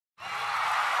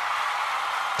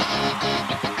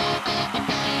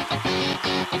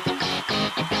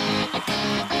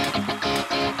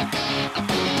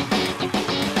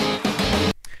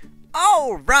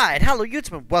Alright, hello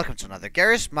YouTube and welcome to another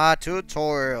Garry's Mod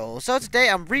tutorial. So today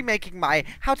I'm remaking my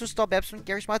how to install maps from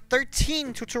Garry's Mod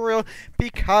 13 tutorial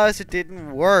because it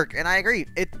didn't work. And I agree,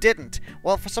 it didn't.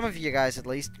 Well, for some of you guys at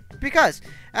least. Because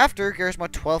after Garry's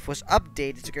Mod 12 was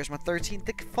updated to Garry's Mod 13,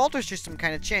 the folder system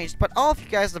kind of changed. But all of you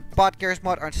guys that bought Garry's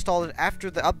Mod or installed it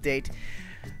after the update,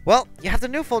 well, you have the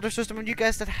new folder system, and you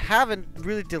guys that haven't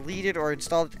really deleted or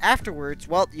installed it afterwards,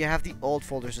 well, you have the old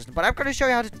folder system. But I'm going to show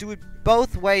you how to do it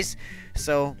both ways,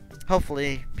 so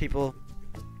hopefully people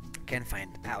can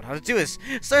find out how to do this.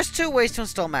 So there's two ways to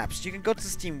install maps. You can go to the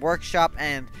Steam Workshop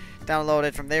and download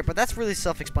it from there, but that's really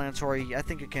self-explanatory. I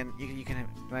think you can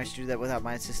manage to do that without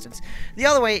my assistance. The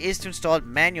other way is to install it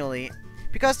manually,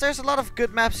 because there's a lot of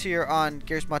good maps here on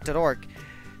Garry'sMod.org.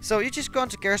 So you just go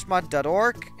into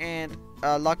Garry'sMod.org and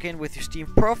log in with your Steam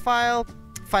profile,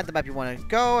 find the map you want to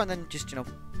go, and then just,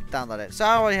 download it. So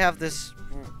I already have this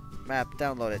map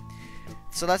downloaded.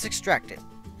 So let's extract it.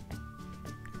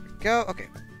 Go, okay.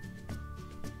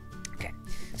 Okay.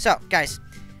 So, guys,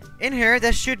 in here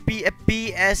there should be a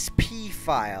BSP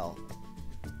file.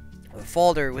 A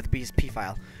folder with BSP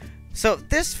file. So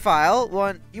this file,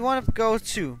 you want to go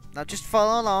to, now just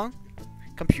follow along,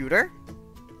 computer,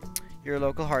 your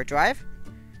local hard drive,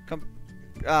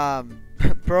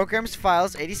 programs,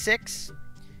 files, 86,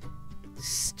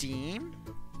 Steam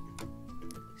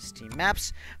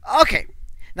maps. Okay,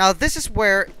 now this is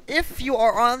where, if you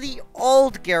are on the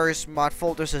old Garry's Mod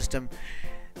folder system,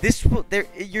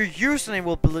 your username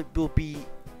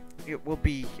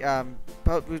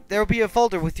there will be a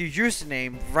folder with your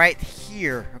username right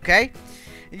here. Okay,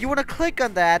 and you want to click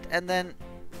on that, and then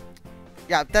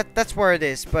yeah, that's where it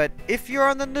is. But if you're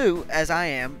on the new, as I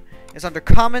am, it's under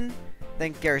common,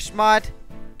 then Garry's Mod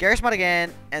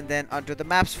again, and then under the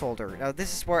maps folder. Now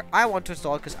this is where I want to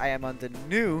install because I am on the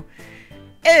new.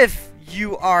 If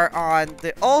you are on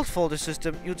the old folder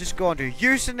system, you'll just go under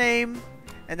username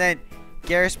and then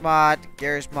Garry's Mod,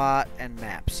 and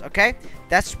maps. Okay,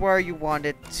 that's where you want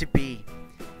it to be.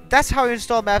 That's how you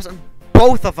install maps on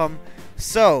both of them.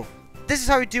 So this is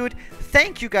how you do it.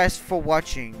 Thank you guys for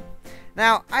watching.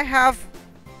 Now I have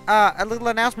a little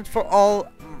announcement for all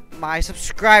my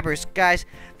subscribers, guys.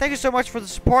 Thank you so much for the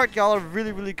support. Y'all are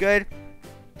really good.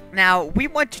 Now we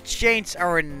want to change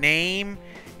our name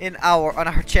on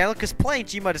our channel because playing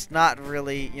Gmod is not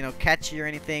really catchy or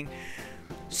anything.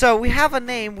 So we have a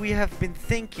name we have been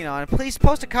thinking on. Please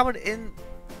post a comment in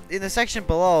the section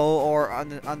below, or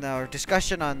on our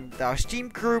discussion on our Steam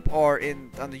group, or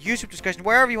on the YouTube discussion,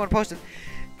 wherever you want to post it,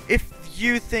 if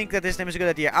you think that this name is a good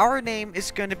idea. Our name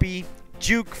is going to be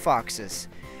JukeFoxes.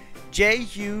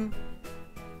 JukeFoxes.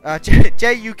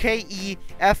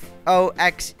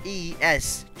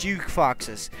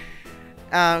 JukeFoxes.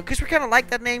 Because we kind of like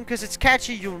that name because it's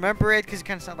catchy. You'll remember it because it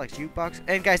kind of sounds like jukebox.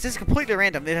 And guys, this is completely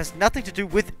random. It has nothing to do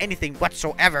with anything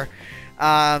whatsoever.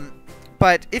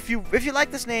 But if you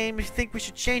like this name, if you think we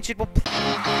should change it, well.